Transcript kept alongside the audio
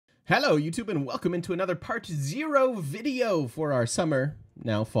Hello YouTube and welcome into another part 0 video for our summer,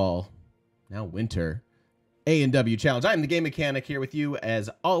 now fall, now winter A&W challenge. I'm the Game Mechanic here with you as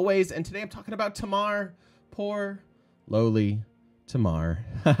always, and today I'm talking about Tamar. Poor, lowly Tamar.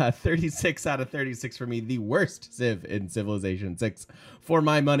 36 out of 36 for me, the worst Civ in Civilization 6 for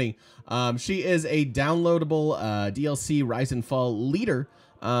my money. She is a downloadable DLC Rise and Fall leader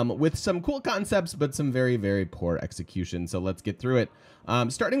with some cool concepts, but some very, very poor execution. So let's get through it.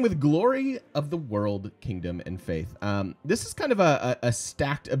 Starting with Glory of the World, Kingdom, and Faith. This is kind of a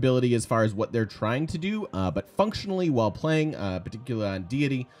stacked ability as far as what they're trying to do, but functionally while playing, particularly on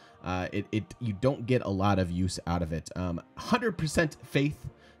Deity, you don't get a lot of use out of it. 100% Faith,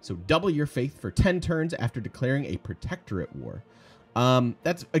 so double your Faith for 10 turns after declaring a Protectorate War.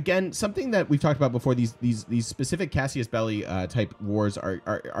 That's again something that we've talked about before. These specific Cassius Belli type wars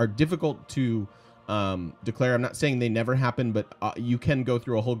are difficult to declare. I'm not saying they never happen, but you can go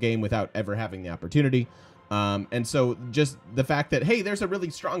through a whole game without ever having the opportunity. And so just the fact that, hey, there's a really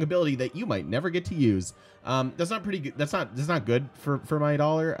strong ability that you might never get to use, that's not pretty good. That's not good for my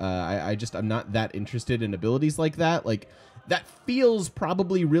dollar. I'm not that interested in abilities like that. Like, that feels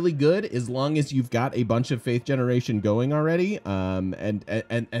probably really good as long as you've got a bunch of faith generation going already. And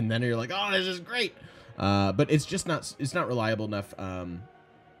then you're like, oh, this is great. But it's not reliable enough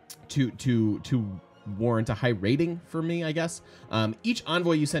to warrant a high rating for me, I guess. Each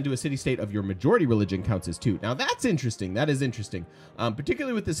envoy you send to a city-state of your majority religion counts as 2. Now that's interesting. That is interesting.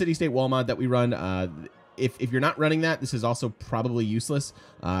 Particularly with the city-state wall mod that we run. If you're not running that, this is also probably useless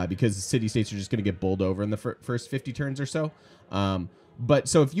because city-states are just going to get bowled over in the first 50 turns or so. But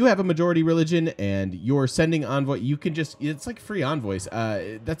so if you have a majority religion and you're sending envoy, you can just, it's like free envoys.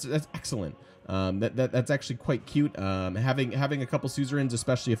 That's excellent. That's actually quite cute. Having a couple suzerains,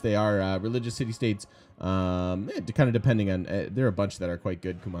 especially if they are religious city-states, kind of depending on, there are a bunch that are quite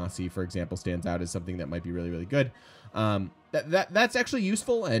good. Kumasi, for example, stands out as something that might be really, really good. That's actually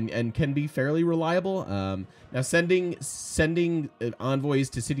useful and can be fairly reliable. Now sending envoys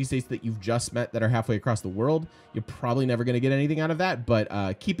to city-states that you've just met that are halfway across the world, you're probably never going to get anything out of that.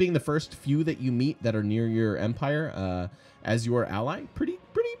 But keeping the first few that you meet that are near your empire as your ally, pretty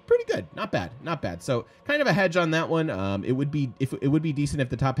good. Not bad. So kind of a hedge on that one. It would be decent if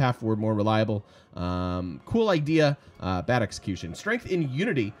the top half were more reliable. Cool idea. Bad execution. Strength in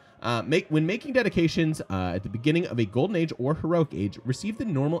Unity. When making dedications at the beginning of a Golden Age or Heroic Age, receive the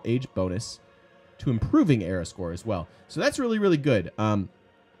normal age bonus to improving era score as well. So that's really, really good.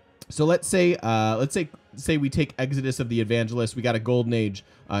 So let's say we take Exodus of the Evangelist. We got a Golden Age.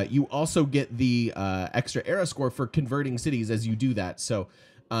 You also get the extra era score for converting cities as you do that. So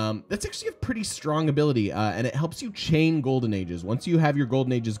that's actually a pretty strong ability, and it helps you chain Golden Ages. Once you have your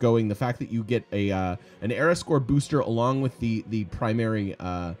Golden Ages going, the fact that you get an era score booster along with the primary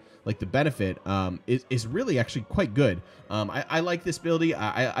like the benefit is really actually quite good. I like this ability.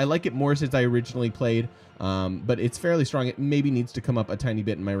 I like it more since I originally played, but it's fairly strong. It maybe needs to come up a tiny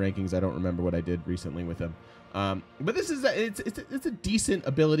bit in my rankings. I don't remember what I did recently with him. But this is it's a decent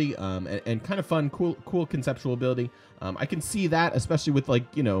ability and kind of fun, cool conceptual ability. I can see that, especially with, like,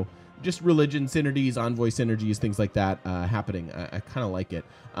 you know, just religion synergies, envoy synergies, things like that happening. I kind of like it.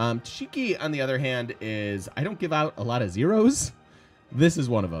 Tashiki, on the other hand, is I don't give out a lot of zeros. This is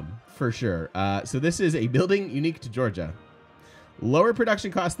one of them for sure. So this is a building unique to Georgia. Lower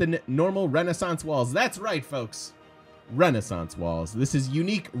production cost than normal Renaissance walls. That's right, folks. Renaissance walls. This is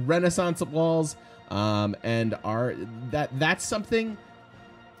unique Renaissance walls. And that's something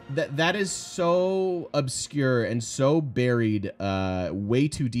that is so obscure and so buried way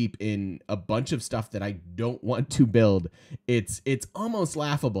too deep in a bunch of stuff that I don't want to build. It's almost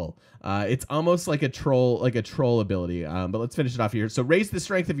laughable. It's almost like a troll ability. But let's finish it off here. So raise the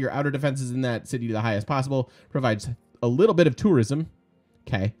strength of your outer defenses in that city to the highest possible. Provides a little bit of tourism,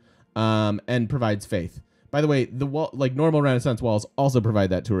 okay, and provides faith. By the way, the wall, like normal Renaissance walls, also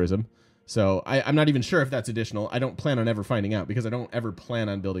provide that tourism. So I'm not even sure if that's additional. I don't plan on ever finding out because I don't ever plan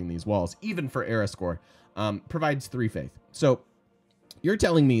on building these walls, even for era score. Provides 3 faith. So you're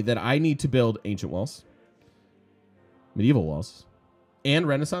telling me that I need to build ancient walls, medieval walls, and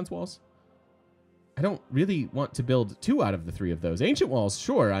Renaissance walls? I don't really want to build 2 out of the 3 of those. Ancient walls,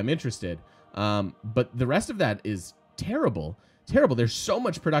 sure, I'm interested. But the rest of that is terrible. There's so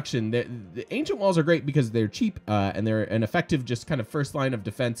much production. The ancient walls are great because they're cheap and they're an effective just kind of first line of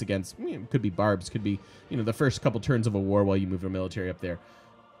defense against, could be barbs, could be, the first couple turns of a war while you move your military up there.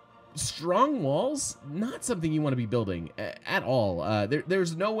 Strong walls, not something you want to be building at all.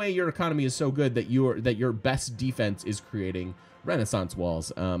 There's no way your economy is so good that your best defense is creating Renaissance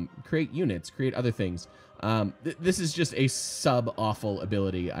walls. Create units, create other things. This is just a sub-awful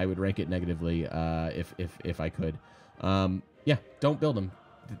ability. I would rank it negatively if I could. Yeah, don't build them.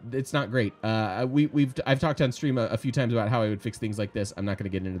 It's not great. I've talked on stream a few times about how I would fix things like this. I'm not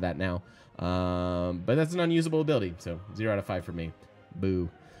going to get into that now. But that's an unusable ability, so 0 out of 5 for me. Boo.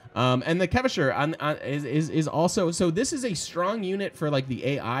 And the Kevisher is also, so this is a strong unit for like the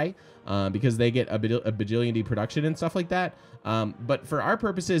AI because they get a bajillion D production and stuff like that. But for our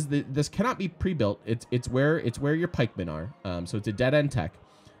purposes, this cannot be pre-built. It's where your pikemen are. So it's a dead end tech.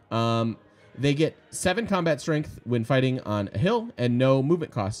 They get 7 combat strength when fighting on a hill and no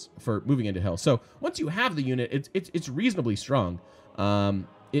movement costs for moving into hill. So once you have the unit, it's reasonably strong.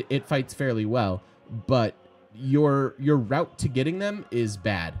 It fights fairly well, but your route to getting them is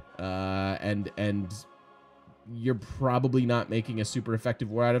bad, and you're probably not making a super effective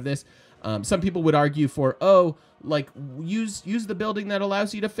war out of this. Some people would argue for, use the building that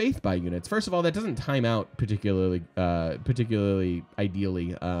allows you to faith buy units. First of all, that doesn't time out particularly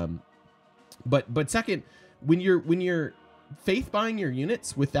ideally. But second, when you're faith buying your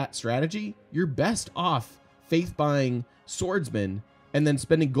units with that strategy, you're best off faith buying swordsmen and then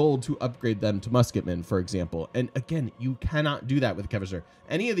spending gold to upgrade them to musketmen, for example. And again, you cannot do that with Kevisher.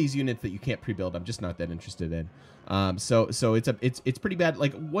 Any of these units that you can't pre-build, I'm just not that interested in. So it's pretty bad.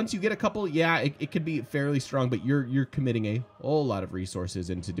 Like once you get a couple, yeah, it could be fairly strong, but you're committing a whole lot of resources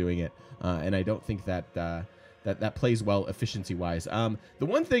into doing it, and I don't think that that plays well efficiency wise. The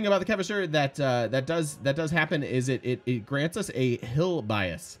one thing about the Kevisher that does happen is it grants us a hill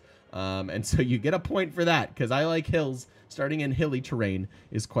bias, and so you get a point for that because I like hills. Starting in hilly terrain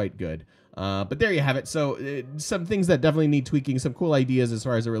is quite good. But there you have it. So some things that definitely need tweaking, some cool ideas as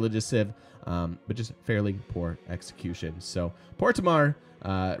far as a religious civ, but just fairly poor execution. So poor Tamar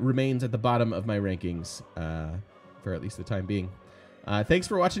remains at the bottom of my rankings for at least the time being. Thanks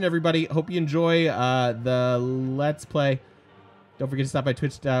for watching, everybody. Hope you enjoy the Let's Play. Don't forget to stop by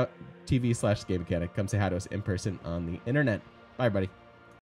twitch.tv/GameMechanic. Come say hi to us in person on the internet. Bye, everybody.